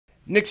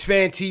Knicks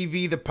Fan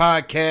TV, the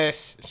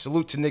podcast.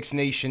 Salute to Knicks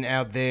Nation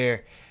out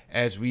there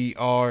as we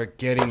are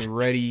getting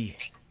ready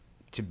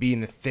to be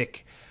in the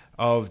thick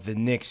of the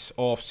Knicks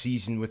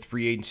off-season with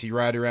free agency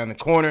right around the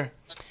corner.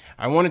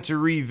 I wanted to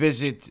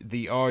revisit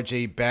the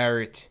R.J.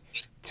 Barrett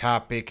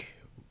topic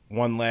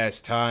one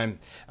last time.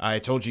 I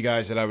told you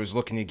guys that I was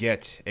looking to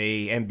get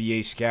a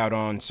NBA scout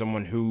on,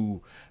 someone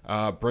who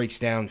breaks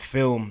down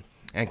film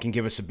and can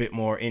give us a bit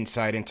more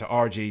insight into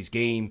RJ's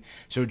game.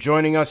 So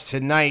joining us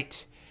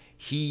tonight,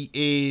 he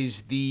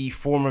is the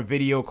former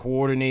video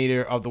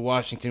coordinator of the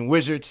Washington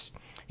Wizards.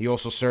 He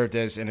also served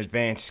as an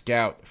advanced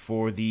scout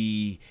for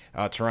the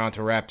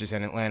Toronto Raptors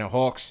and Atlanta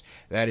Hawks.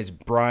 That is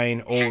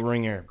Brian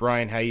Ohlringer.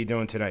 Brian, how you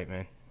doing tonight,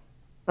 man?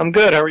 I'm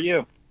good. How are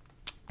you?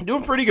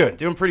 Doing pretty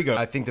good.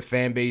 I think the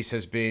fan base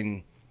has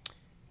been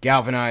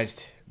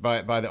galvanized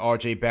by the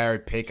R.J.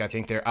 Barrett pick. I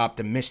think they're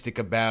optimistic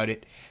about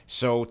it.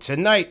 So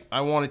tonight I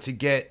wanted to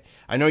get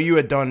 – I know you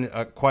had done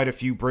quite a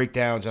few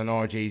breakdowns on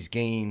R.J.'s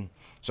game.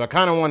 So I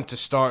kind of wanted to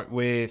start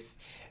with,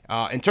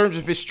 in terms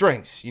of his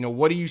strengths,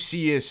 what do you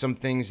see as some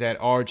things that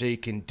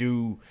RJ can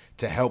do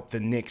to help the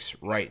Knicks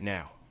right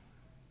now?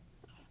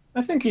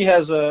 I think he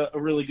has a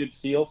really good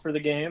feel for the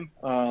game.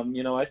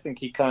 I think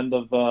he kind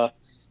of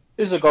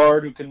is a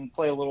guard who can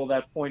play a little of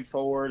that point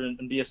forward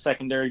and be a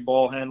secondary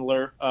ball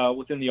handler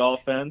within the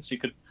offense. You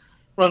could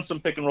run some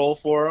pick and roll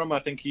for him.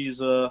 I think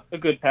he's a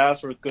good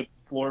passer with good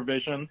floor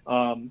vision.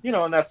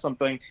 And that's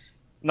something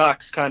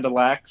Knox kind of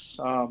lacks,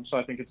 so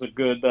I think it's a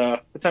good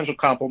potential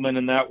compliment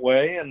in that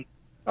way. And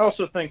I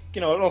also think,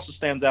 it also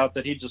stands out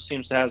that he just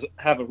seems to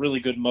have a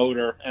really good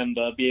motor and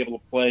be able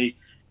to play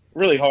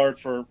really hard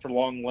for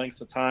long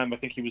lengths of time. I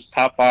think he was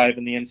top 5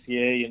 in the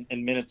NCAA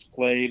in minutes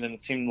played, and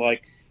it seemed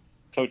like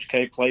Coach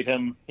K played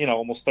him,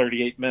 almost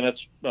 38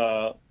 minutes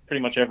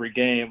pretty much every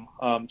game.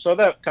 So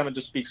that kind of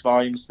just speaks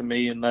volumes to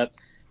me, and that,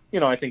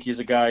 I think he's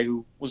a guy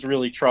who was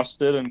really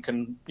trusted and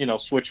can,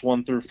 switch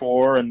 1 through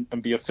 4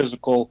 and be a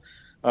physical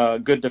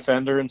good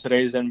defender in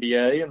today's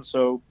NBA. And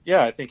so,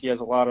 I think he has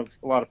a lot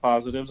of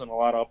positives and a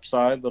lot of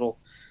upside that'll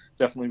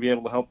definitely be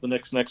able to help the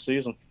Knicks next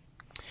season.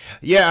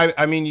 Yeah,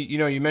 I mean,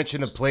 you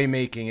mentioned the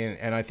playmaking,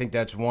 and I think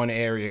that's one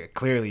area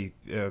clearly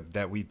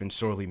that we've been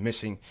sorely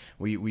missing.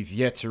 We've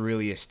yet to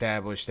really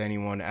establish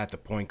anyone at the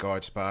point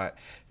guard spot.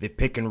 The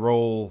pick and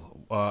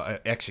roll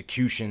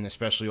execution,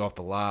 especially off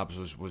the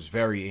lobs, was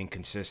very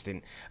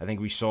inconsistent. I think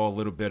we saw a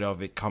little bit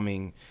of it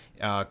coming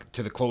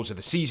to the close of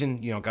the season.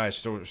 Guys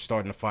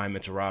starting to find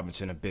Mitchell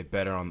Robinson a bit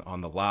better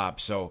on the lob.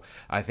 So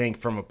I think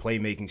from a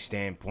playmaking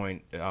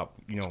standpoint,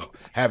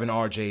 having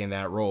RJ in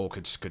that role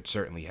could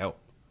certainly help.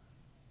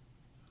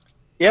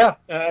 Yeah,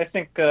 I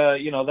think,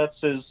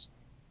 that's his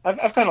 –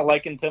 I've kind of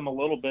likened him a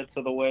little bit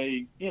to the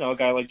way, a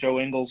guy like Joe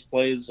Ingles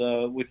plays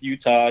with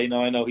Utah. I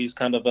know he's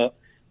kind of a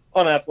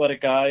unathletic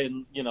guy,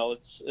 and,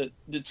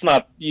 it's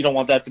not – you don't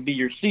want that to be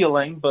your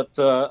ceiling. But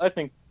I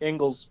think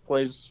Ingles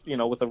plays,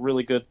 with a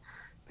really good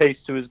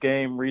pace to his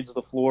game, reads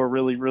the floor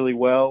really, really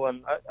well.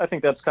 And I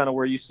think that's kind of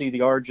where you see the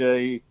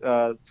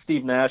RJ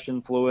Steve Nash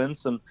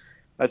influence. And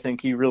I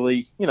think he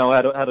really,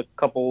 had a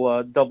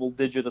couple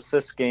double-digit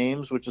assist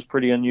games, which is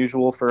pretty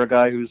unusual for a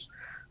guy who's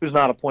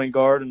not a point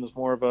guard and is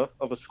more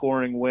of a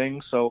scoring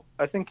wing. So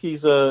I think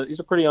he's a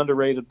pretty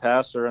underrated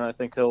passer, and I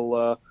think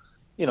he'll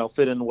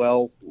fit in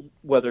well,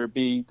 whether it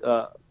be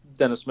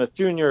Dennis Smith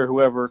Jr. or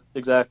whoever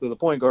exactly the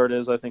point guard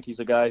is. I think he's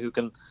a guy who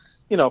can,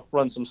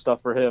 run some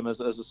stuff for him as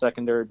a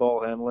secondary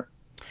ball handler.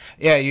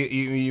 Yeah,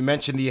 you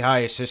mentioned the high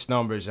assist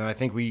numbers, and I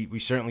think we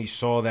certainly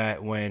saw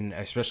that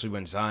especially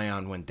when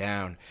Zion went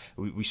down.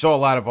 We saw a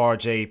lot of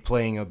RJ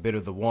playing a bit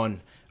of the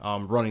one,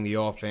 running the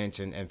offense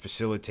and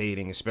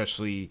facilitating,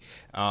 especially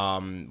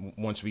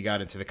once we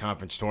got into the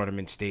conference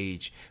tournament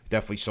stage.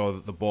 Definitely saw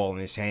the ball in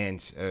his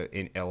hands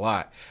a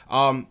lot.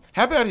 How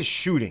about his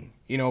shooting?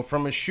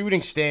 From a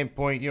shooting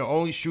standpoint,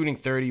 only shooting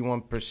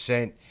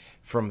 31%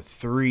 from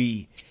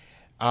 3.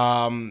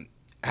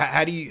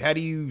 How do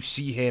you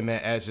see him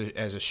as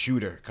a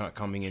shooter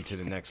coming into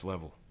the next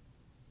level?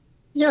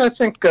 Yeah, I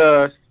think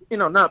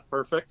not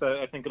perfect.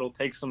 I think it'll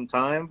take some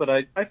time, but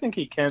I think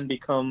he can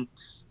become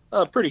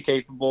pretty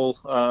capable.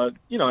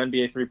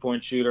 NBA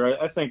 3-point shooter.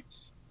 I think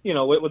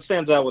what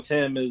stands out with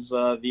him is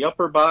the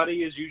upper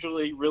body is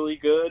usually really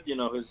good.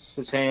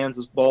 His hands,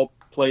 his ball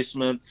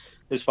placement,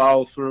 his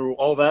follow through,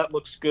 all that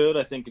looks good.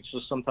 I think it's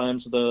just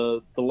sometimes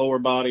the lower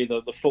body,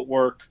 the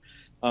footwork.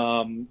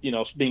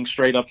 Being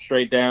straight up,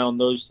 straight down,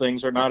 those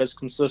things are not as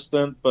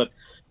consistent, but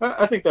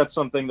I think that's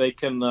something they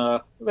can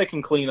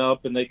clean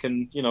up and they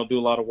can, do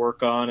a lot of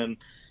work on. And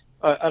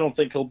I don't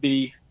think he'll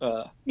be,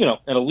 an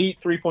elite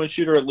 3-point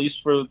shooter, at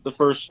least for the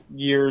first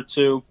year or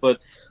two, but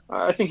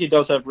I think he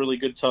does have really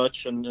good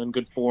touch and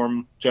good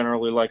form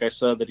generally. Like I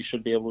said, that he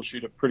should be able to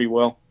shoot it pretty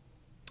well.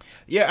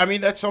 Yeah, I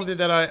mean, that's something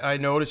that I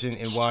noticed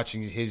in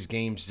watching his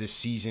games this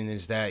season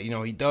is that,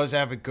 he does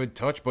have a good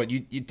touch, but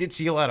you did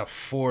see a lot of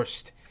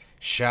forced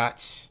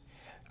shots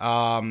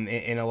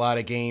in a lot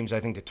of games. I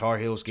think the Tar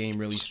Heels game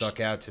really stuck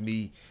out to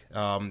me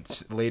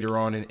later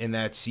on in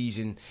that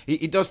season.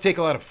 It does take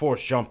a lot of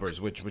forced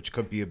jumpers, which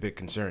could be a bit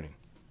concerning.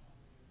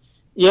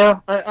 Yeah,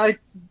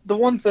 the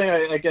one thing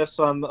I guess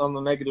on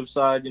the negative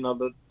side,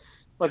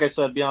 like I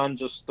said, beyond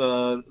just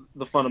the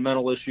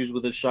fundamental issues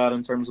with his shot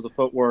in terms of the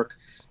footwork,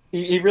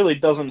 he really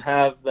doesn't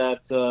have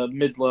that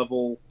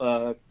mid-level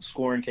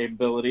scoring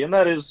capability, and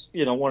that is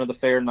one of the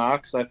fair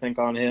knocks I think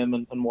on him,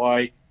 and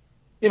why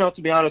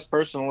to be honest,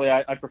 personally,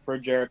 I prefer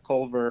Jarrett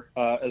Culver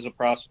as a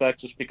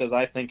prospect just because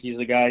I think he's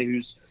a guy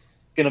who's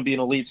going to be an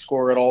elite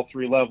scorer at all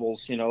three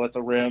levels, at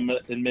the rim,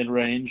 in mid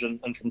range,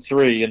 and from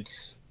three. And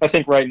I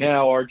think right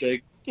now,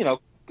 RJ,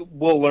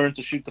 will learn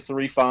to shoot the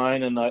three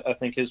fine, and I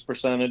think his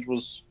percentage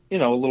was, a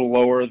little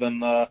lower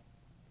than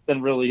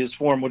really his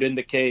form would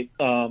indicate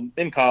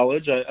in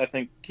college. I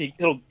think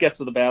he'll get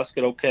to the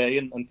basket okay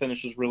and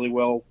finishes really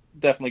well,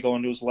 definitely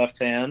going to his left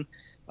hand.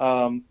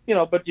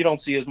 But you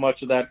don't see as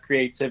much of that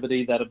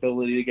creativity, that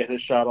ability to get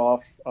his shot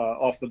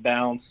off the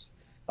bounce,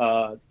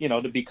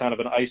 to be kind of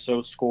an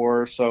ISO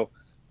scorer. So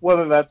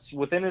whether that's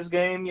within his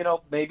game,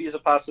 maybe is a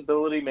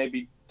possibility.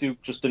 Maybe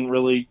Duke just didn't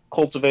really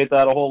cultivate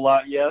that a whole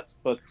lot yet.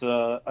 But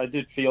I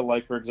did feel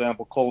like, for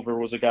example, Culver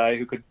was a guy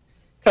who could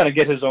kind of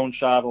get his own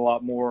shot a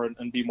lot more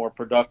and be more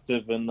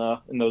productive in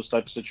those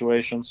type of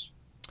situations.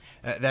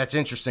 That's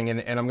interesting,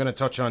 and I'm going to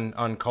touch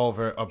on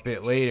Culver a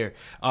bit later.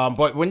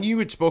 But when you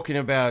had spoken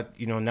about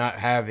not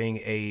having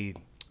a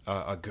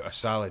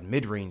solid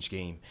mid-range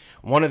game,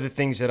 one of the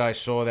things that I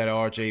saw that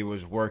RJ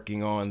was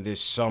working on this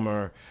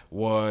summer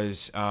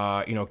was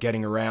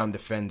getting around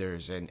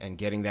defenders and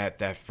getting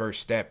that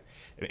first step,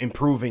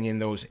 improving in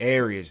those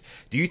areas.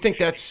 Do you think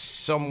that's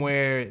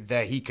somewhere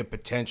that he could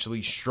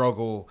potentially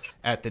struggle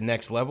at the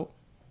next level?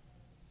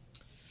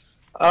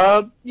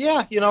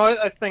 Yeah,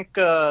 I think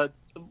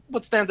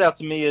what stands out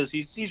to me is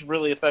he's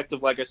really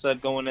effective. Like I said,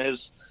 going to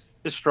his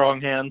strong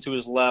hand to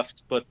his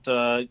left, but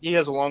he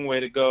has a long way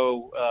to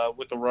go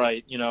with the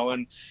right.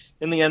 And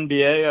in the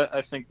NBA,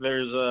 I think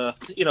there's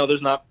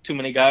not too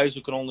many guys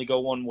who can only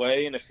go one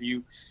way. And if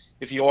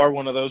you are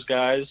one of those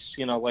guys,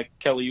 like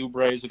Kelly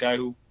Oubre is a guy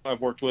who I've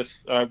worked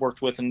with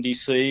in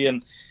DC,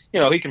 and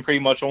he can pretty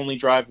much only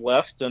drive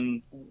left.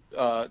 And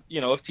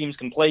if teams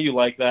can play you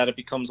like that, it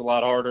becomes a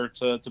lot harder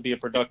to be a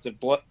productive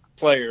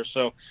player.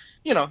 So,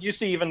 you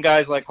see even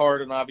guys like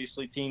Harden,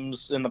 obviously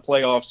teams in the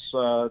playoffs,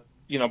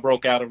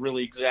 broke out a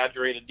really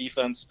exaggerated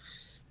defense,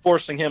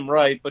 forcing him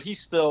right, but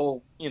he's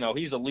still,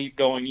 he's elite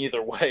going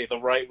either way. The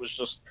right was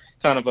just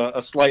kind of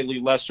a slightly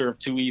lesser of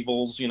two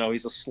evils.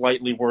 He's a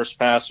slightly worse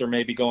passer,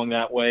 maybe going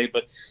that way,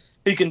 but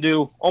he can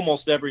do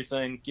almost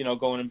everything,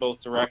 going in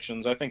both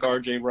directions. I think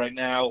RJ right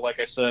now, like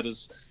I said,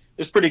 is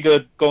pretty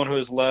good going to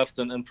his left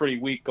and pretty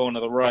weak going to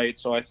the right.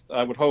 So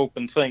I would hope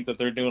and think that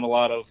they're doing a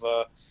lot of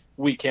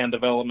weak hand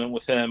development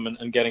with him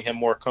and getting him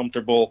more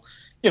comfortable,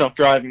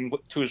 driving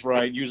to his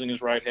right, using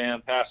his right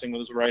hand, passing with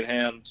his right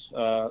hand,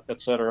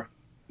 etc.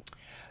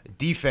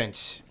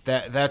 Defense.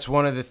 That's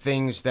one of the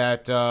things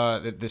that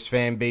this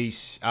fan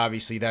base,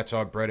 obviously, that's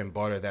our bread and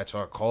butter. That's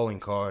our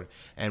calling card,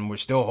 and we're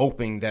still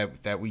hoping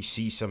that we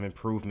see some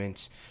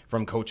improvements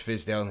from Coach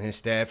Fizdale and his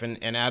staff,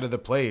 and out of the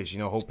players.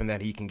 Hoping that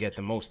he can get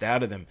the most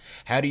out of them.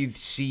 How do you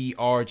see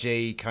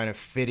RJ kind of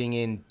fitting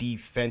in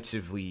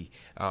defensively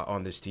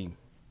on this team?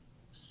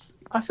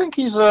 I think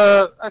he's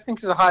a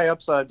high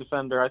upside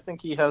defender. I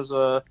think he has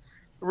a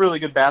really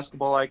good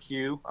basketball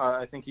IQ.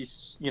 I think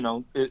he's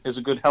is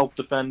a good help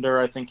defender.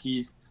 I think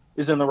he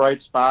is in the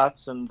right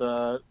spots, and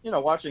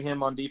watching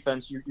him on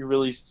defense, you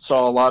really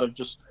saw a lot of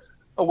just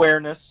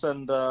awareness,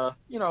 and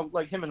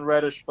like him and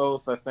Reddish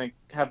both, I think,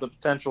 have the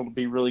potential to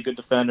be really good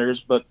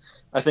defenders. But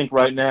I think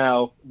right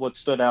now, what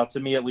stood out to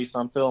me, at least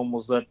on film,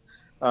 was that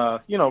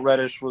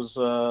Reddish was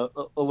a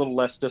little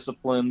less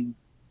disciplined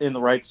in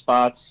the right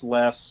spots.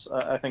 Less,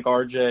 I think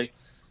RJ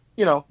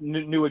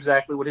knew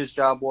exactly what his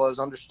job was,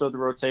 understood the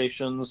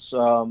rotations,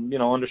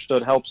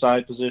 understood help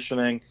side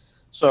positioning.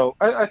 So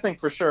I think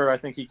for sure, I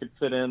think he could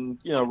fit in,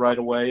 right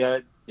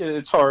away.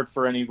 It's hard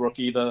for any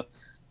rookie to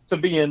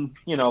be in,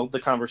 the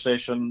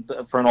conversation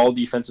for an all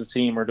defensive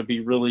team or to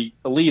be really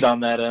elite on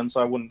that end. So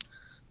I wouldn't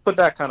put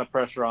that kind of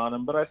pressure on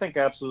him. But I think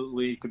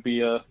absolutely he could be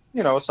a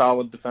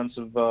solid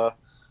defensive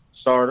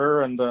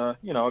starter and, a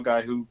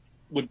guy who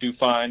would do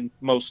fine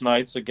most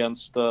nights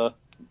against,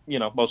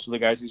 most of the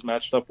guys he's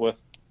matched up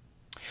with.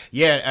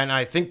 Yeah, and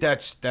I think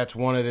that's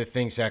one of the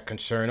things that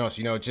concern us.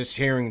 Just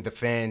hearing the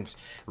fans'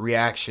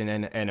 reaction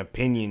and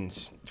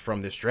opinions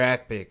from this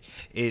draft pick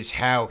is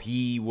how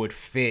he would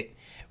fit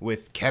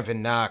with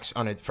Kevin Knox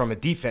from a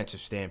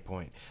defensive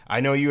standpoint. I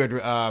know you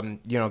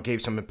had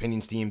gave some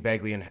opinions to Ian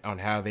Begley on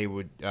how they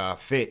would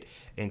fit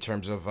in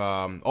terms of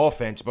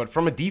offense, but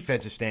from a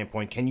defensive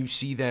standpoint, can you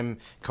see them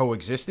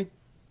coexisting?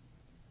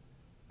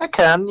 I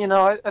can,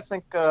 I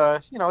think,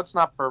 it's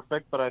not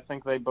perfect, but I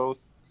think they both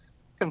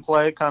can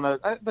play kind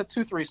of the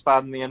 2-3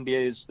 spot in the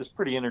NBA is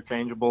pretty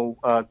interchangeable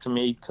to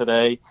me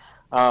today.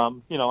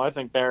 I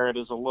think Barrett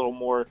is a little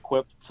more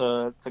equipped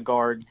to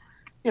guard,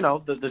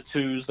 the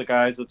twos, the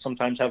guys that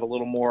sometimes have a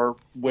little more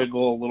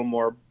wiggle, a little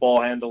more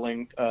ball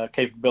handling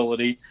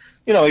capability.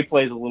 He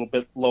plays a little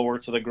bit lower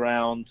to the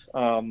ground,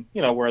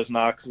 whereas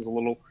Knox is a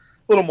little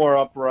more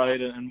upright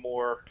and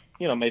more,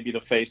 maybe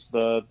to face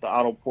the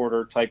Otto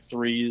Porter type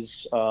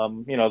threes,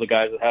 the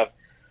guys that have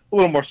a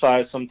little more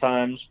size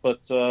sometimes.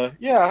 But,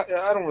 yeah,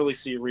 I don't really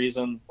see a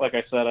reason. Like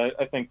I said,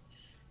 I think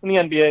in the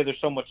NBA there's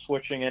so much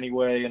switching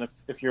anyway, and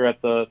if you're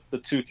at the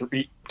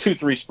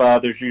 2-3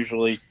 spot, there's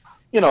usually,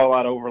 a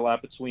lot of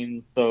overlap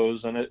between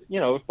those. And,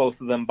 if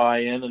both of them buy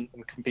in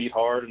and compete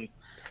hard and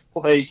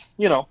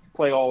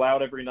play all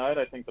out every night,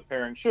 I think the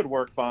pairing should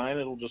work fine.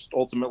 It'll just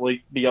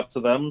ultimately be up to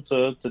them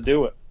to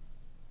do it.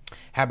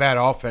 How about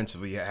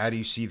offensively? How do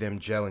you see them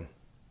gelling?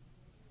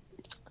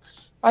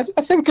 I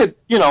think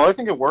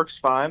it works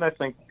fine. I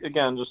think,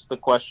 again, just the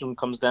question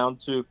comes down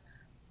to,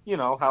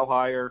 how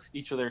high are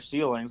each of their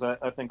ceilings.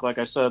 I think, like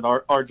I said,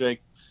 RJ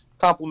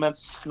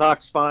complements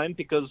Knox fine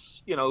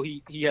because,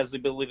 he has the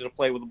ability to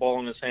play with the ball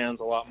in his hands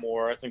a lot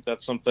more. I think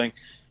that's something,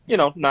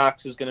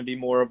 Knox is going to be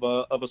more of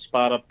a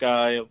spot-up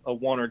guy, a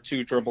one or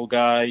two dribble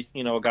guy,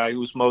 a guy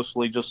who's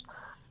mostly just,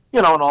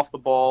 an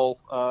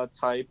off-the-ball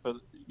type,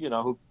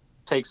 who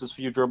takes as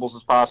few dribbles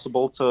as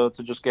possible to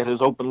just get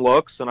his open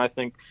looks. And I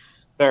think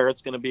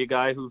Barrett's going to be a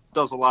guy who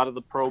does a lot of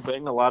the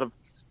probing, a lot of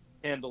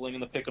handling in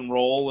the pick and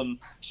roll, and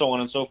so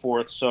on and so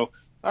forth. So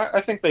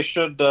I think they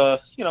should,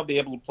 be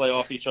able to play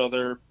off each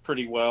other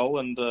pretty well.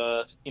 And,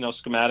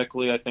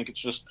 schematically, I think it's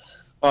just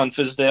on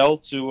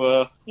Fizdale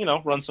to,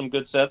 run some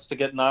good sets to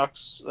get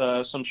Knox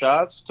some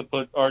shots, to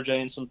put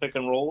RJ in some pick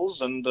and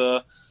rolls. And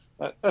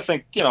I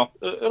think,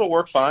 it'll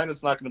work fine.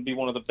 It's not going to be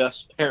one of the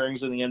best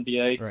pairings in the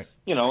NBA, right,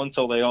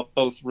 until they all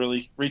both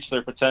really reach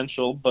their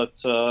potential.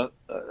 But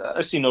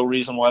I see no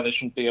reason why they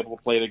shouldn't be able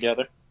to play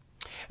together.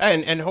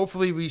 And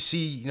hopefully we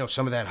see,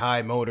 some of that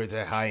high motor,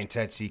 that high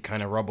intensity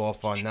kind of rub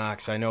off on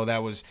Knox. I know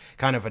that was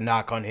kind of a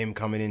knock on him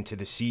coming into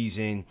the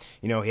season.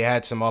 He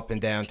had some up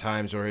and down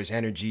times where his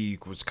energy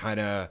was kind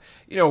of,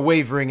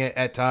 wavering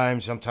at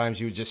times. Sometimes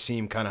you would just see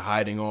him kind of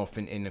hiding off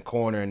in the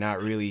corner and not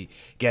really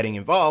getting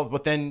involved.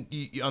 But then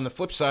on the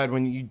flip side,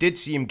 when you did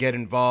see him get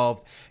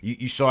involved,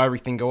 you saw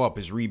everything go up.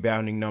 His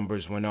rebounding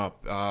numbers went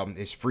up.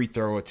 His free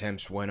throw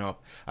attempts went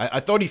up. I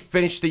thought he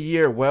finished the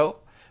year well,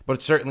 but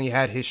it certainly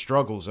had his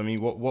struggles. I mean,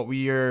 what were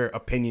your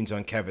opinions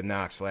on Kevin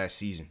Knox last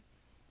season?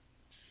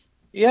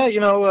 Yeah,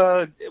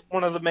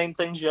 one of the main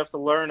things you have to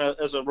learn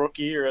as a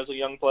rookie or as a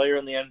young player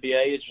in the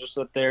NBA is just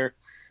that there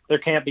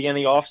can't be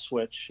any off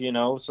switch,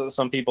 So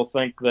some people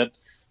think that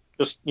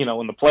just, in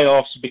the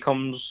playoffs it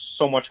becomes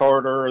so much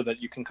harder, or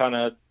that you can kind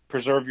of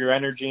preserve your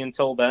energy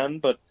until then.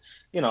 But,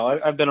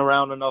 I've been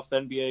around enough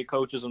NBA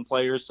coaches and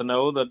players to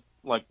know that,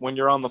 like, when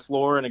you're on the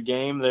floor in a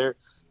game,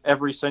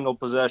 every single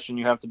possession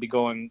you have to be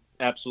going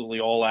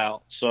absolutely all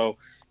out. So,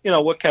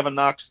 what Kevin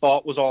Knox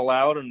thought was all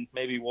out, and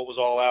maybe what was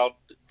all out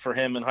for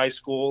him in high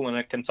school and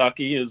at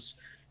Kentucky is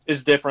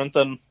different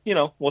than,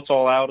 what's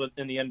all out at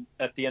the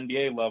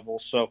NBA level.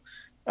 So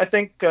I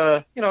think,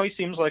 he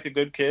seems like a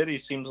good kid. He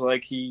seems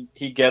like he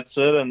gets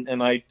it.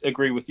 And I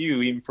agree with you.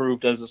 He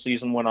improved as the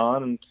season went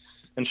on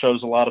and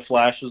shows a lot of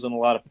flashes and a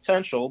lot of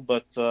potential.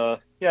 But,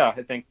 yeah,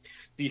 I think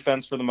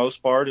defense for the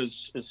most part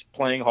is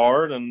playing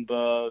hard and,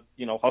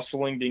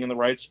 hustling, being in the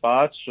right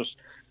spots, just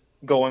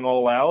going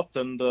all out.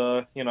 And,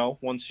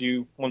 once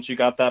you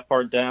got that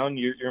part down,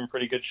 you're in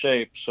pretty good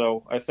shape.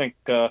 So I think,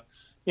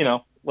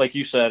 like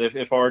you said,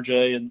 if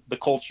RJ and the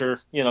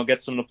culture,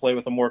 gets him to play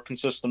with a more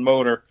consistent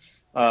motor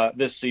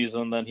this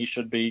season, then he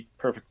should be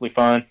perfectly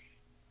fine.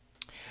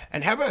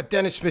 And how about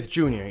Dennis Smith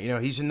Jr.?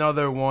 He's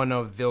another one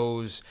of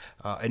those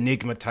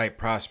enigma-type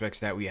prospects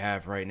that we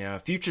have right now.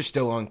 Future's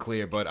still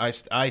unclear, but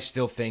I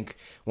still think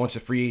once the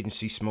free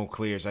agency smoke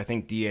clears, I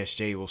think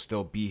DSJ will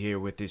still be here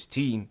with his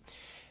team.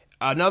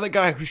 Another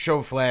guy who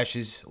showed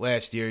flashes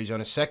last year. He's on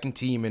a second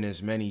team in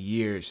as many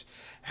years.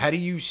 How do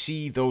you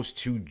see those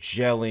two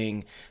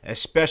gelling,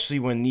 especially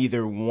when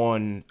neither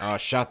one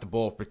shot the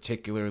ball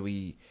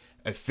particularly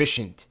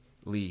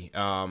efficiently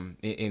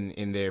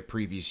in their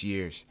previous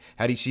years?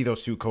 How do you see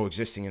those two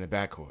coexisting in the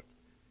backcourt?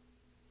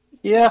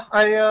 Yeah,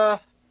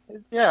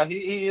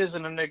 he is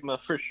an enigma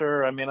for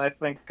sure. I mean, I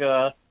think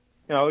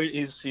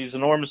he's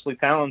enormously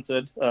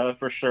talented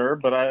for sure,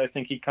 but I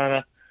think he kind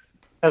of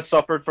has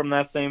suffered from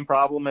that same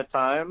problem at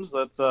times.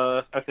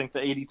 That I think the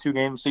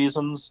 82-game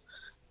season's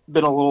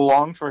been a little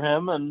long for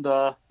him, and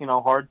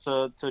hard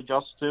to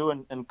adjust to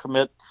and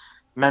commit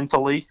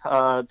mentally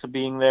to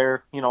being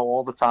there,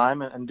 all the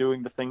time and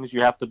doing the things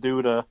you have to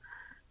do to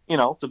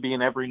be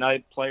an every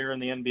night player in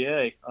the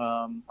NBA.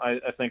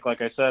 I think,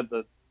 like I said,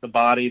 the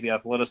body, the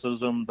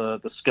athleticism, the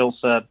skill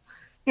set,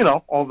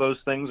 all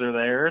those things are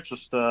there. It's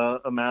just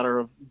a matter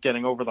of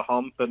getting over the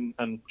hump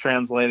and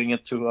translating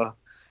it to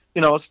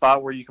a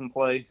spot where you can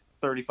play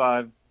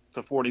 35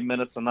 to 40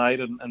 minutes a night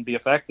and be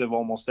effective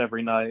almost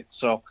every night.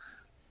 So,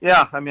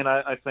 yeah, I mean,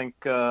 I think,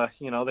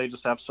 they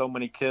just have so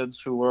many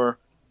kids who are,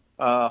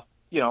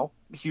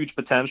 huge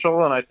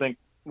potential. And I think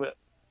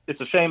it's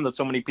a shame that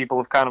so many people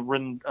have kind of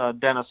written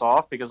Dennis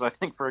off, because I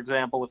think, for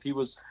example, if he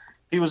was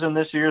in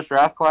this year's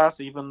draft class,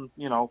 even,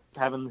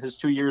 having his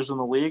 2 years in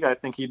the league, I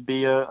think he'd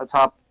be a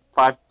top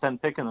 5 to 10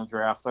 pick in the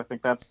draft. I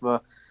think that's the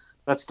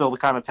that's still the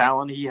kind of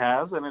talent he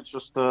has, and it's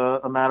just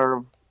a matter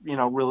of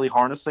really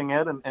harnessing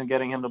it and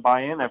getting him to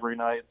buy in every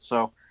night.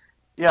 So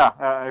yeah,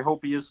 I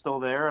hope he is still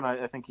there, and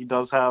I think he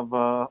does have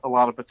a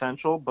lot of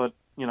potential. But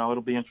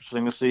it'll be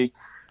interesting to see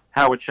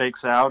how it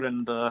shakes out,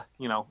 and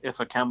if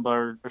a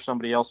Kemba or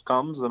somebody else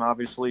comes, then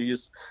obviously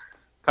he's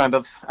kind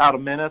of out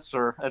of minutes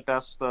or at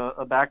best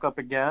a backup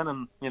again,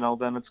 and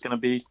then it's going to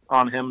be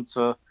on him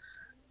to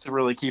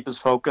really keep his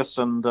focus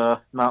and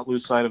not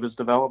lose sight of his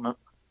development.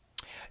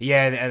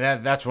 Yeah,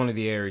 and that's one of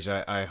the areas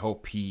I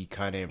hope he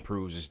kind of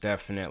improves is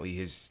definitely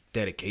his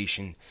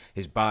dedication,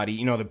 his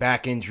body. The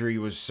back injury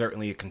was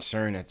certainly a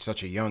concern at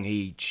such a young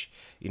age,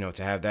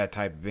 to have that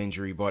type of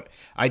injury. But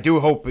I do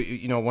hope,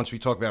 once we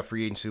talk about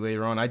free agency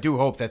later on, I do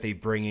hope that they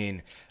bring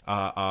in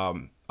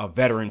a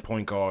veteran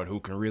point guard who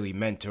can really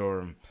mentor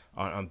him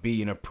on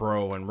being a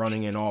pro and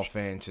running an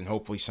offense, and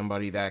hopefully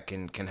somebody that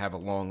can have a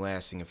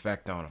long-lasting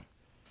effect on him.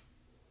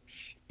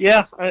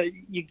 Yeah,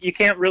 you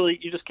can't really,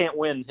 you just can't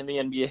win in the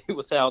NBA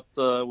without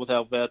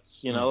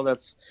vets.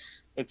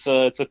 It's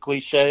a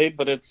cliche,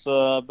 but it's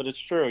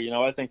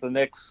true. I think the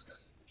Knicks,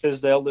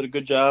 Fizdale did a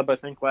good job. I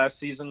think last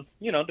season,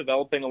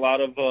 developing a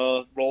lot of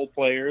role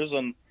players,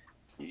 and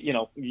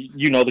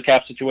the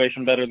cap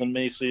situation better than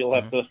me, so you'll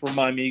have to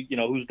remind me,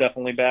 who's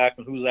definitely back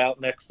and who's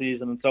out next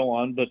season and so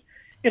on. But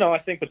I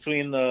think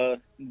between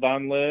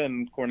Vonleh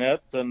and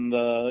Cornette and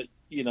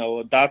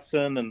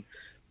Dotson and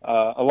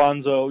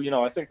Alonzo,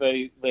 I think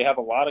they have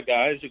a lot of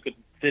guys who could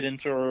fit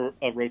into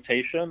a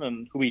rotation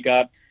and who we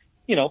got,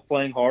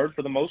 playing hard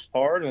for the most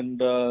part, and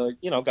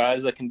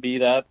guys that can be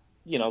that,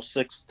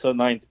 sixth to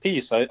ninth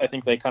piece. I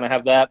think they kind of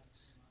have that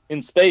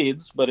in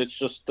spades, but it's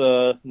just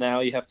now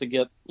you have to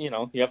get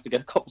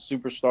a couple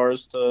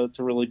superstars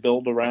to really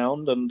build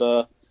around, and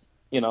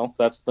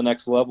that's the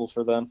next level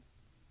for them.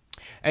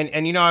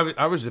 And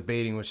I was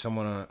debating with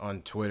someone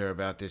on Twitter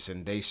about this,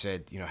 and they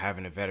said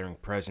having a veteran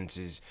presence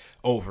is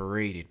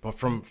overrated. But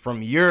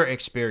from your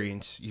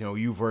experience,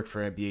 you've worked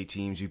for NBA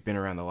teams, you've been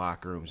around the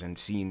locker rooms and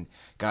seen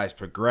guys'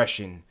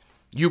 progression.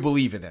 You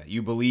believe in that.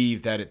 You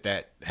believe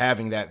that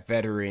having that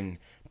veteran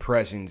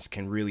presence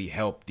can really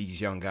help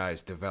these young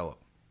guys develop.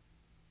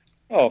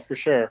 Oh, for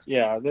sure.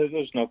 Yeah,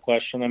 there's no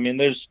question. I mean,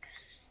 like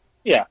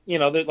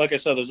I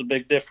said, there's a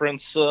big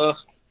difference,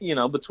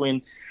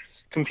 between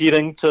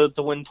competing to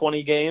win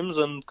 20 games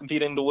and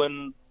competing to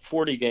win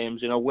 40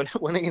 games.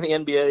 Winning in the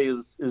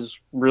NBA is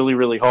really,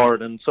 really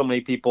hard, and so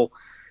many people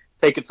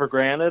take it for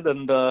granted.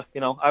 And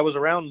I was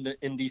around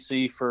in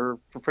DC for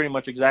pretty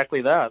much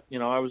exactly that.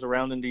 I was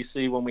around in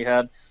DC when we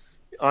had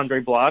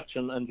Andre Bloch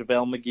and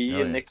JaVale McGee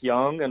and Nick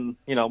Young, and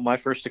my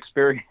first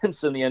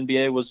experience in the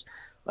NBA was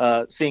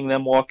seeing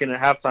them walk in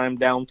at halftime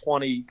down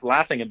 20,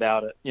 laughing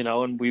about it.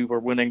 And we were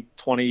winning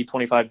 20,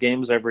 25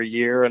 games every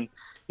year, and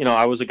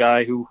I was a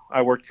guy who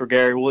I worked for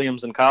Gary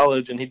Williams in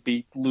college, and he'd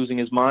be losing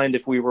his mind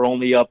if we were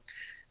only up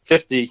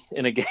 50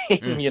 in a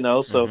game,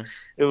 So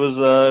it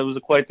was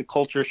quite the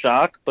culture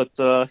shock. But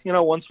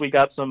once we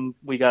got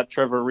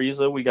Trevor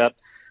Ariza, we got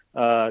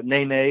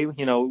Nene.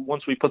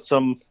 Once we put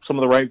some of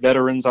the right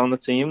veterans on the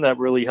team, that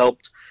really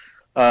helped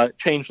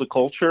change the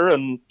culture,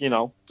 and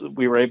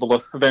we were able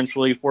to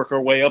eventually work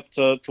our way up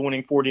to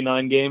winning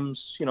 49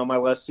 games. My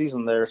last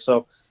season there,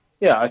 so.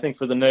 Yeah, I think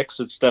for the Knicks,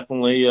 it's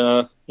definitely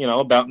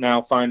about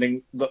now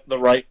finding the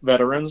right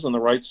veterans and the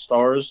right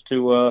stars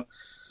to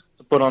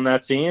put on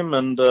that team,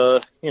 and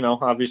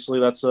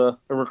obviously that's a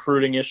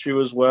recruiting issue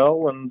as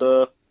well, and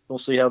we'll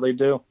see how they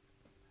do.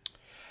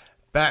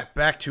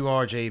 Back to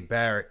RJ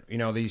Barrett.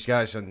 These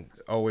guys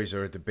always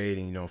are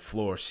debating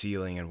floor,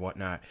 ceiling, and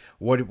whatnot.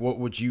 What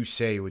would you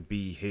say would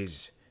be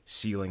his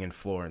ceiling and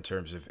floor in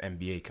terms of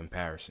NBA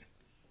comparison?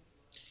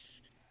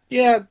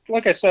 Yeah,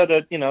 like I said,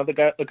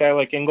 the guy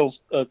like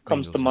Ingles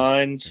comes to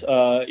mind.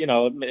 A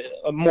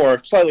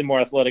slightly more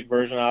athletic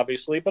version,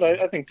 obviously, but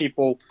I think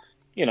people,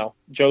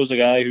 Joe's a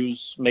guy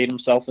who's made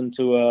himself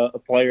into a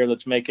player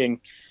that's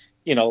making,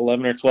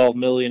 11 or 12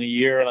 million a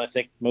year, and I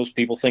think most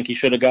people think he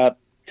should have got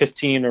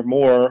 15 or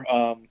more.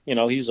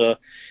 He's a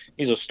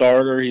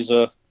starter. He's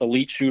a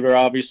elite shooter.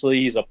 Obviously,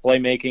 he's a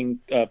playmaking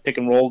pick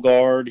and roll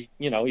guard.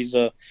 He's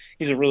a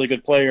really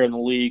good player in the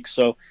league.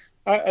 So.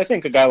 I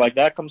think a guy like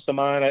that comes to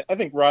mind. I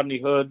think Rodney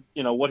Hood,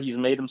 what he's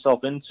made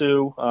himself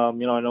into. I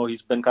know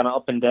he's been kind of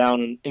up and down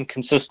and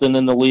inconsistent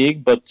in the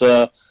league, but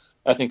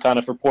I think kind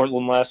of for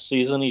Portland last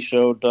season, he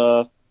showed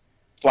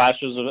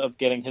flashes of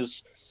getting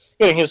his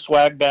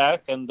swag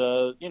back, and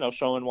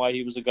showing why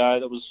he was a guy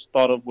that was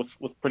thought of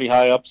with pretty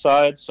high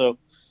upside. So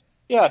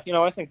yeah,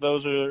 I think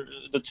those are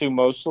the two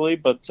mostly.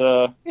 But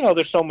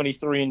there's so many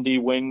 3-and-D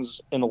wings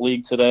in the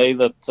league today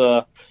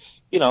that.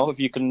 If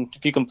you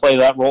can play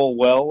that role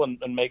well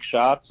and make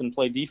shots and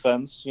play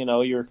defense,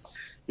 you're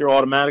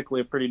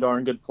automatically a pretty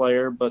darn good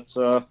player. But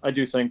I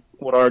do think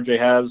what RJ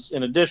has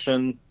in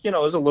addition,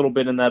 is a little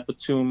bit in that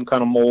Batum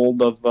kind of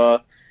mold of,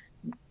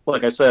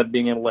 like I said,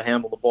 being able to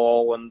handle the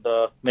ball and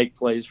make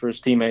plays for his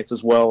teammates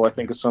as well. I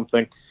think is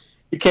something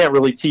you can't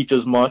really teach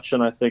as much,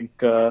 and I think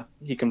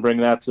he can bring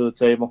that to the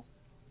table.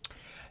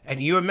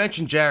 And you had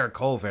mentioned Jarrett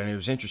Culver, and it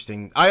was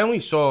interesting. I only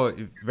saw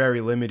very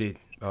limited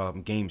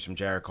games from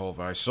Jarrett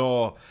Culver. I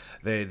saw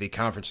the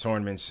conference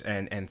tournaments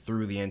and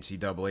through the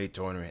NCAA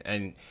tournament,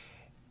 and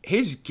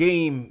his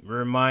game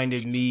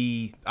reminded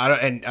me.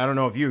 I don't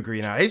know if you agree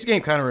or not. His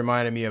game kind of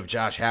reminded me of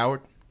Josh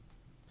Howard.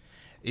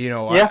 You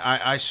know, Yeah.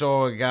 I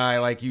saw a guy,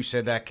 like you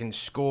said, that can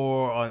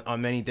score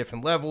on many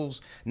different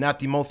levels. Not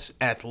the most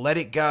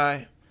athletic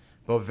guy,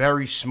 but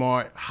very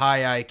smart,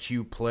 high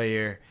IQ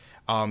player.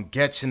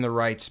 Gets in the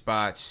right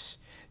spots.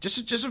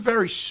 Just a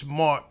very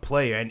smart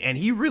player. And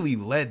he really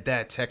led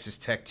that Texas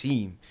Tech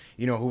team,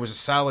 you know, who was a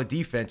solid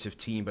defensive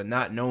team, but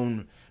not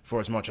known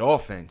for as much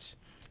offense.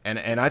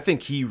 And I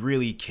think he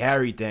really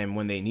carried them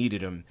when they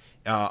needed him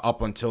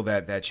up until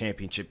that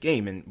championship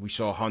game. And we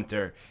saw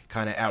Hunter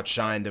kind of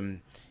outshine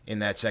them in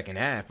that second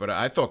half, but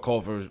I thought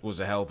Culver was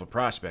a hell of a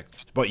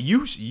prospect. But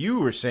you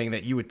were saying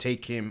that you would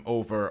take him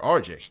over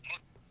RJ.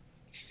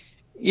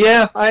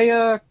 Yeah,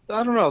 I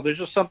don't know. There's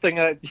just something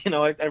I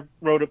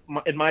wrote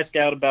in my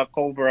scout about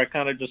Culver. I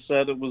kind of just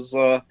said it was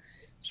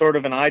sort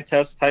of an eye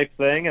test type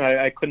thing, and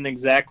I couldn't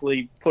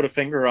exactly put a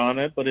finger on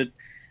it, but it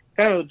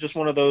kind of just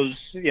one of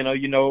those,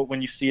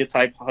 when you see a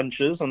type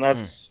hunches, and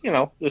that's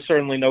there's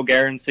certainly no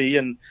guarantee,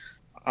 and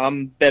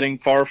I'm betting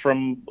far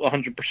from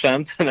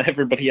 100%, and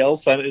everybody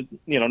else,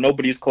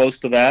 nobody's close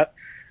to that.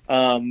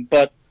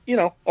 But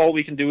all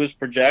we can do is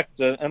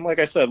project. And like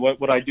I said,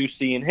 what I do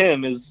see in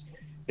him is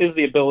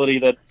the ability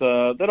that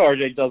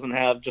RJ doesn't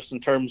have, just in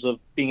terms of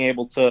being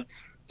able to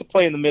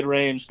play in the mid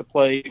range, to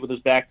play with his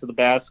back to the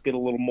basket a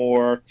little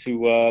more,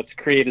 to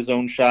create his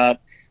own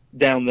shot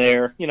down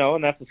there.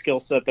 And that's a skill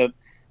set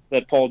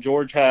that Paul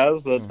George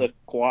has, that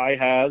Kawhi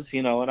has.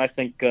 And I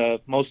think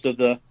most of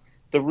the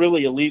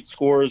really elite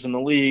scorers in the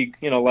league,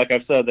 like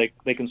I've said,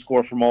 they can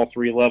score from all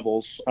three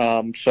levels.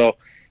 So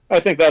I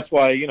think that's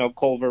why,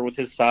 Culver, with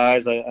his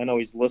size, I know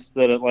he's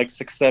listed at like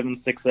 6'7",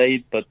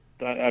 6'8", but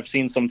I've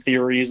seen some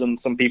theories and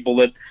some people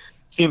that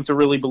seem to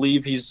really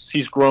believe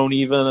he's grown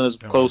even and is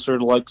closer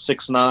to like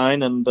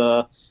 6'9",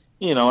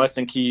 and I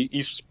think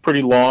he's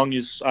pretty long.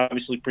 He's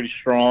obviously pretty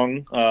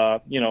strong.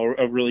 A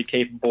really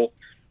capable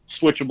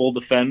switchable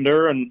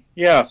defender, and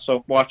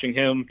so watching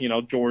him,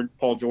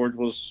 Paul George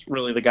was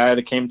really the guy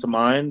that came to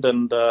mind,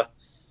 and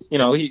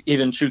he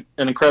didn't shoot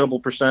an incredible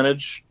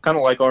percentage, kind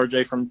of like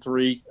RJ from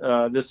three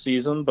this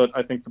season, but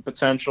I think the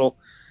potential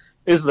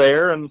is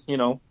there, and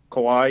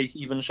Kawhi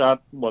even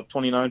shot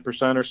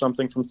 29% or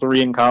something from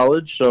three in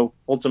college, so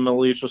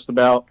ultimately it's just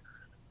about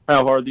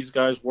how hard these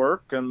guys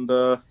work and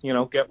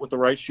get with the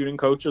right shooting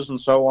coaches and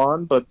so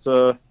on. But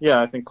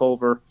I think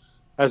Culver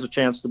has a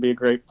chance to be a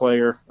great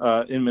player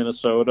in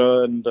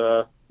Minnesota. And,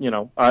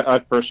 I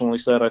personally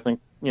said I think,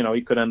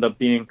 he could end up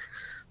being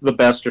the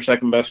best or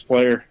second best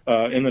player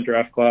in the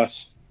draft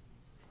class.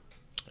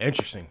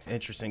 Interesting.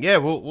 Yeah,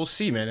 we'll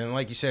see, man. And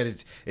like you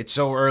said, it's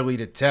so early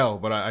to tell,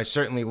 but I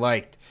certainly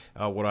liked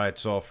what I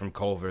saw from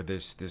Culver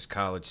this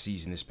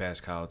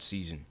past college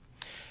season.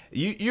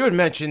 You had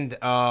mentioned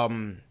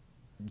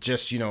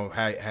just,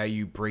 how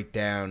you break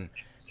down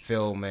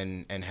film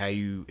and how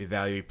you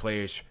evaluate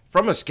players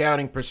from a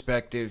scouting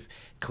perspective.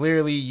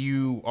 Clearly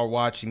you are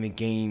watching the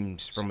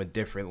games from a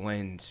different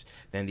lens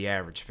than the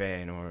average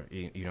fan or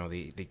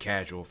the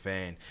casual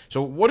fan.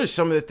 So what are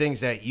some of the things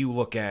that you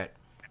look at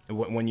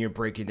when you're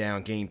breaking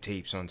down game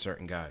tapes on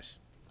certain guys?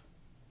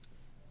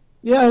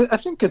 Yeah, I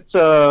think it's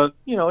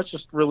it's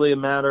just really a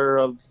matter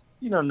of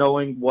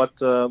knowing what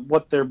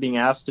they're being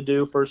asked to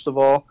do, first of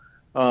all.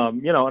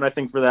 And I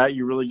think for that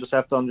you really just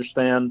have to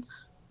understand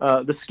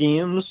the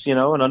schemes, and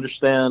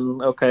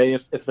understand, okay,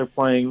 if they're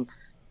playing,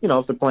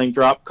 if they're playing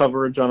drop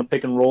coverage on a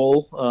pick and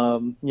roll,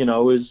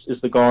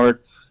 is the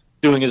guard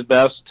doing his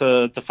best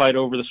to fight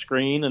over the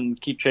screen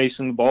and keep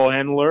chasing the ball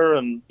handler,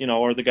 and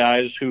are the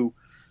guys who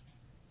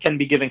can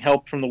be giving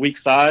help from the weak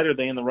side, are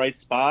they in the right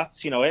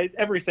spots?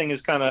 Everything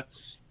is kind of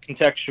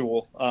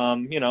contextual.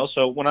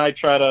 So when I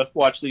try to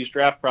watch these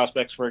draft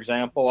prospects, for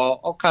example,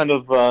 I'll kind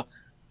of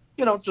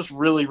just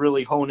really,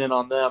 really hone in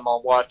on them.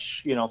 I'll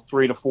watch,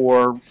 3 to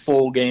 4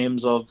 full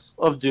games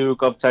of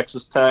Duke, of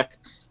Texas Tech,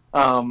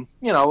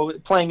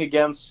 playing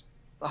against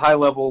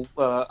high-level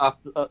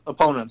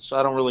opponents.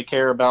 I don't really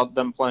care about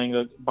them playing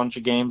a bunch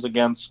of games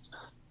against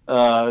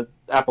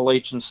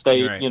Appalachian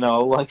State.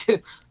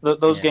 Right.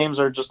 Those games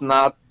are just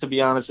not, to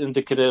be honest,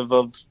 indicative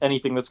of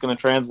anything that's going to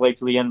translate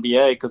to the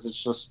NBA, because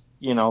it's just,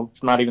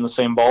 it's not even the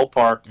same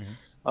ballpark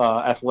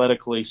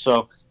athletically.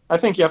 So I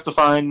think you have to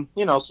find,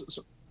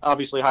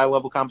 obviously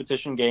high-level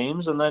competition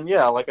games. And then,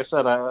 like I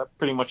said, I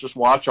pretty much just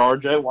watch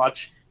RJ,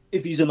 watch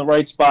if he's in the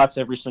right spots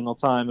every single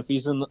time, if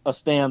he's in a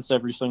stance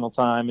every single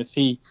time, if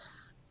he,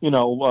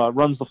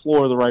 runs the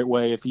floor the right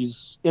way, if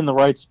he's in the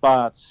right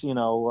spots,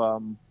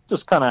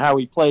 just kind of how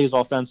he plays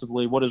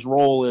offensively, what his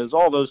role is,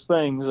 all those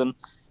things. And,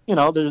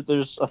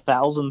 there's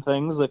 1,000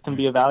 things that can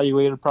be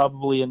evaluated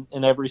probably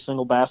in every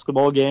single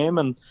basketball game.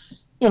 And,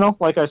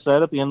 like I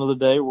said, at the end of the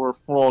day, we're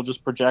all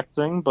just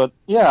projecting. But,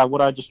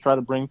 what I just try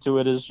to bring to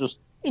it is just,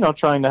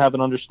 trying to have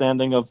an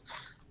understanding of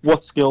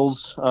what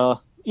skills,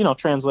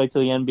 translate to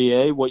the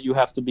NBA, what you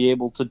have to be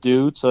able to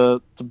do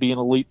to be an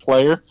elite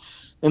player.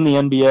 in the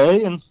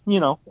NBA. And,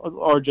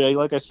 RJ,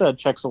 like I said,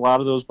 checks a lot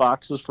of those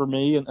boxes for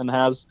me and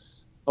has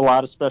a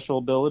lot of special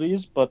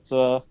abilities. But,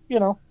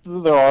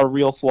 there are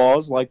real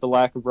flaws like the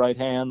lack of right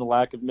hand, the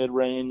lack of mid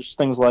range,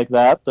 things like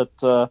that,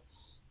 are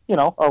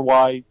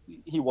why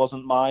he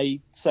wasn't my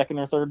second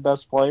or third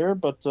best player.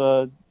 But,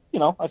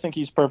 I think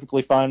he's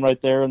perfectly fine right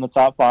there in the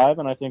top five.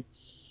 And I think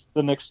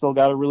the Knicks still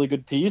got a really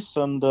good piece.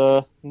 And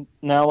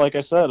now, like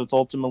I said, it's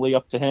ultimately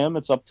up to him.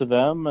 It's up to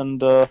them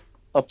and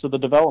up to the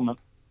development.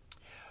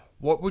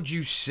 What would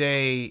you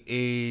say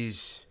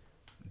is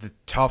the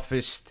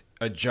toughest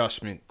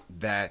adjustment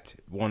that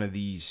one of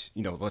these,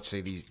 let's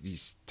say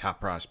these top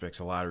prospects,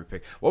 a lottery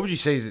pick, what would you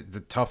say is the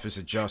toughest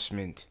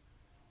adjustment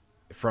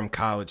from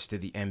college to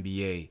the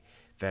NBA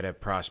that a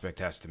prospect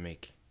has to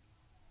make?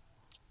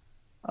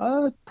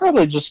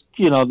 Probably just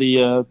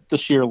the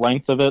sheer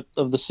length of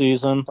the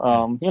season.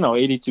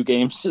 82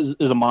 games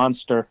is a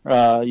monster.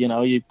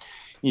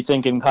 You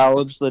think in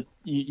college that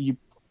you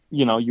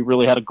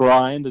really had to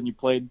grind and you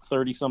played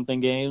 30 something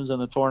games in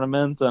the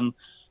tournament and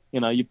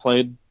you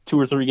played 2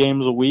 or 3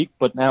 games a week,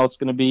 but now it's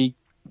going to be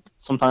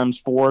sometimes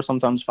 4,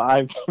 sometimes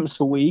 5 games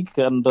a week,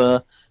 and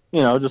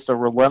just a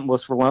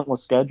relentless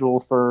schedule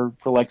for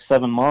like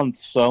 7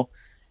 months. So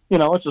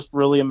it's just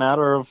really a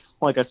matter of,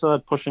 like I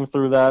said, pushing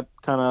through that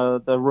kind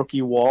of the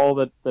rookie wall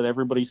that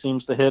everybody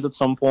seems to hit at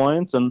some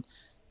point, and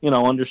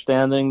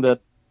understanding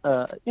that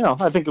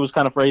I think it was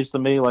kind of phrased to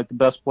me like the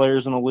best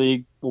players in the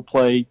league will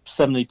play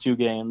 72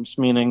 games,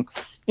 meaning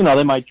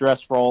they might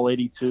dress for all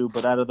 82,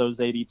 but out of those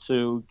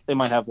 82, they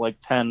might have like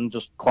 10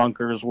 just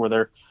clunkers where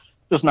they're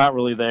just not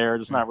really there,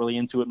 just not really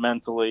into it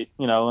mentally,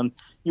 and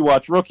you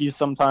watch rookies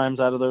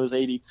sometimes out of those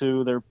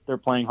 82, they're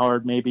playing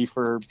hard maybe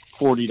for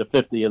 40 to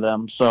 50 of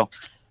them. So,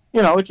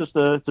 it's just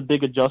it's a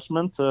big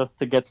adjustment to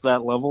get to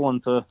that level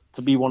and to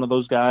be one of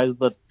those guys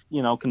that,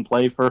 can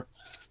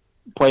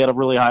play at a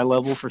really high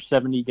level for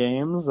 70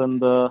 games.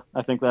 And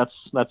I think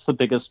that's the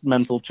biggest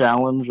mental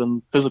challenge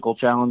and physical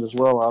challenge as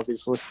well,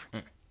 obviously.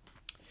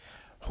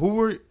 Who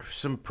were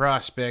some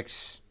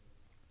prospects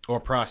or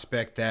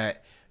prospect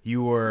that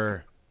you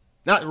were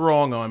not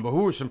wrong on, but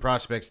who were some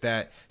prospects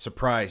that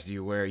surprised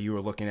you where you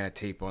were looking at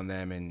tape on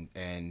them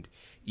and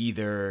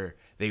either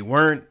they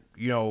weren't,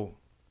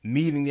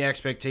 meeting the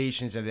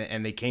expectations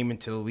and they came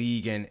into the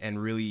league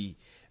and really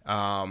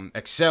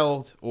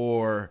excelled,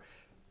 or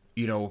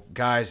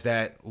guys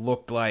that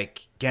looked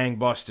like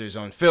gangbusters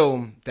on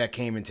film that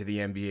came into the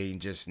NBA and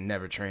just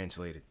never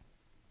translated?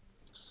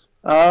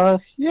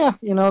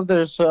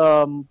 There's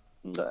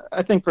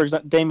I think, for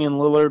example, Damian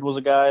Lillard was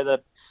a guy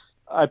that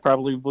I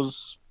probably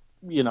was,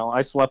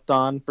 I slept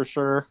on for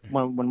sure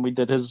when we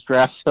did his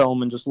draft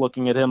film and just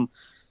looking at him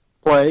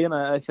play. And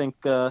I think,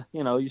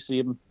 you see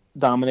him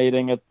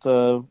dominating at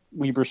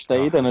Weber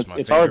State, and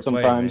it's hard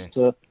sometimes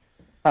to.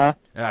 I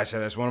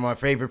said that's one of my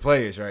favorite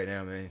players right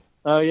now, man.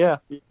 Oh yeah,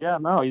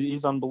 no,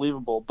 he's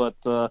unbelievable. But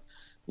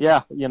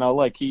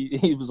like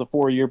he was a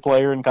 4-year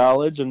player in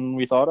college, and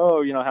we thought,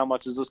 how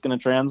much is this going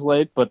to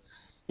translate? But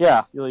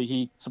yeah, really,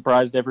 he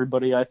surprised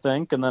everybody, I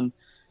think. And then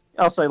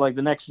I'll say, like,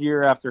 the next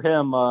year after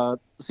him,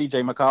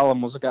 C.J.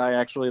 McCollum was a guy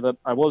actually that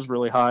I was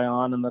really high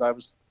on, and that I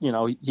was,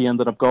 he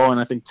ended up going,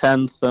 I think,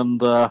 10th,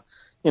 and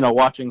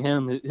watching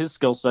him, his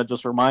skill set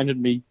just reminded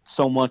me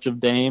so much of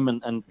Dame,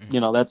 and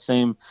that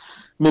same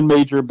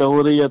mid-major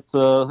ability at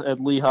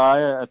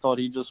Lehigh. I thought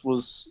he just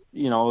was,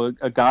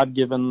 a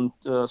God-given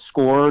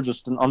scorer,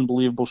 just an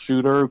unbelievable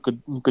shooter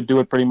who could do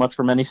it pretty much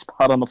from any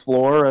spot on the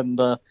floor, and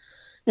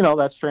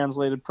that's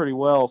translated pretty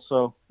well.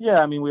 So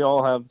yeah, I mean, we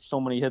all have so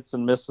many hits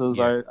and misses.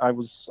 Yeah. I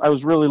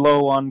was really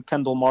low on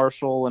Kendall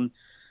Marshall, and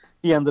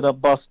he ended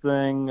up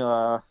busting.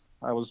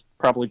 I was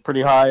probably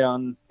pretty high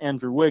on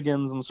Andrew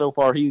Wiggins, and so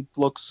far he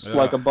looks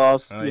like a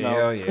bust.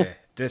 Yeah.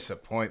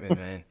 Disappointment,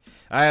 man.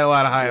 I had a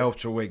lot of high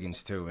hopes for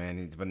Wiggins too,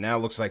 man. But now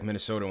it looks like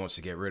Minnesota wants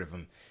to get rid of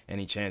him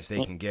any chance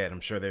they can get. I'm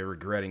sure they're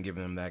regretting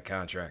giving him that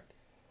contract.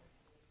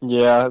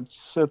 Yeah,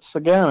 it's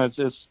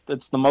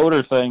the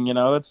motor thing,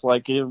 It's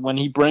like when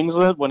he brings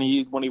it, when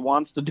he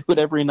wants to do it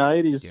every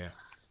night,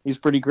 he's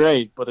pretty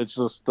great. But it's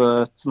just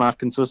it's not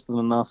consistent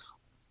enough.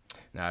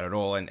 Not at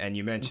all. And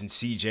you mentioned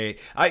CJ.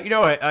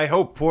 I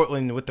hope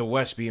Portland, with the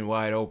West being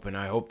wide open,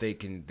 I hope they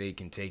can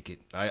take it.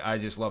 I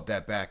just love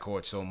that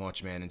backcourt so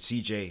much, man. And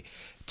CJ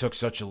took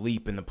such a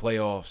leap in the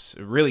playoffs.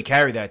 It really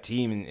carried that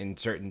team in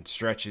certain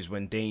stretches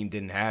when Dame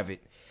didn't have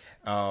it.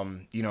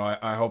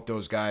 I hope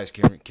those guys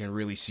can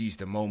really seize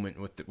the moment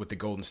with the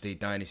Golden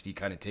State dynasty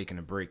kind of taking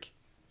a break.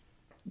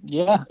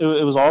 Yeah,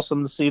 it was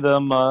awesome to see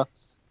them,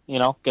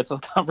 get to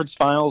the conference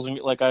finals. And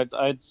like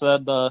I'd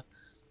said,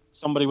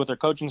 somebody with their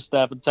coaching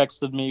staff had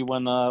texted me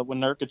when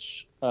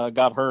Nurkic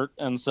got hurt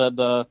and said,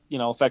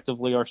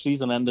 effectively our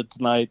season ended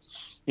tonight,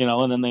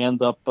 and then they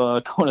end up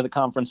going to the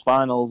conference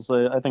finals.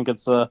 I think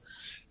it's a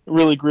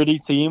really gritty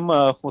team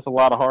with a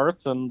lot of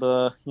heart, and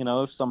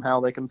if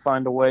somehow they can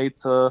find a way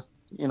to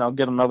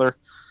get another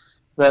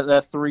that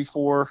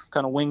 3-4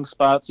 kind of wing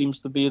spot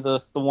seems to be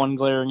the one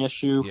glaring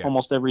issue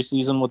almost every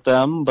season with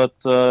them. But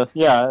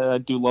I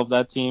do love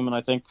that team, and I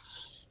think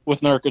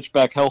with Nurkic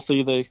back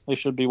healthy, they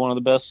should be one of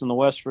the best in the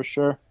West for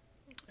sure.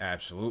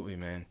 Absolutely,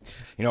 man.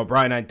 You know,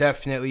 Brian, I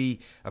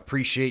definitely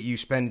appreciate you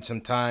spending some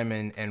time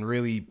and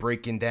really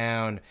breaking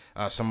down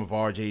some of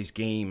RJ's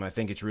game. I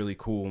think it's really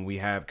cool when we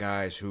have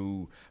guys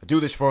who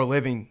do this for a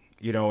living,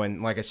 you know,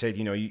 and like I said,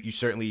 you know, you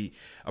certainly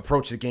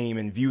approach the game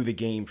and view the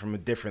game from a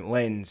different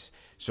lens.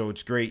 So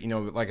it's great, you know,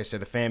 like I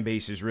said, the fan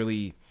base is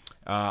really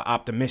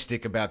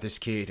optimistic about this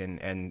kid,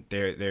 and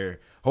they're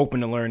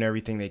hoping to learn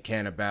everything they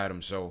can about him.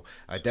 So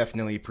I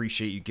definitely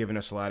appreciate you giving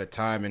us a lot of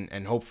time,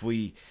 and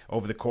hopefully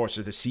over the course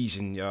of the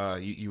season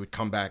you would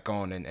come back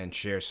on and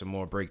share some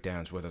more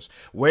breakdowns with us.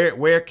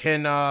 Where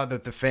can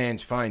the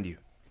fans find you?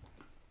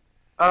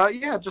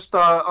 Yeah, just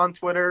on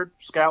Twitter,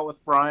 Scout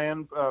with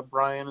Brian.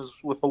 Brian is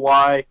with a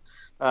Y.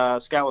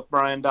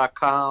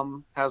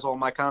 Scoutwithbrian.com has all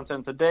my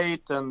content to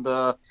date, and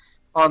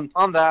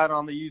on that,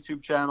 on the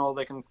YouTube channel,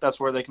 that's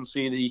where they can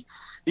see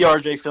the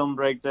RJ film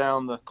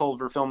breakdown, the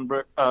Culver film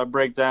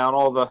breakdown,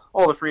 all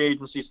the free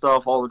agency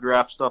stuff, all the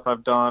draft stuff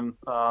I've done.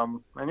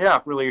 And yeah,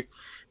 really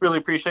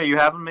appreciate you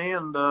having me,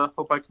 and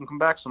hope I can come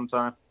back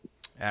sometime.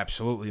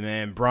 Absolutely,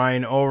 man.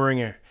 Brian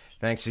Ohringer,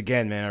 thanks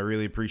again, man. I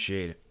really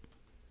appreciate it.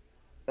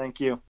 Thank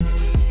you.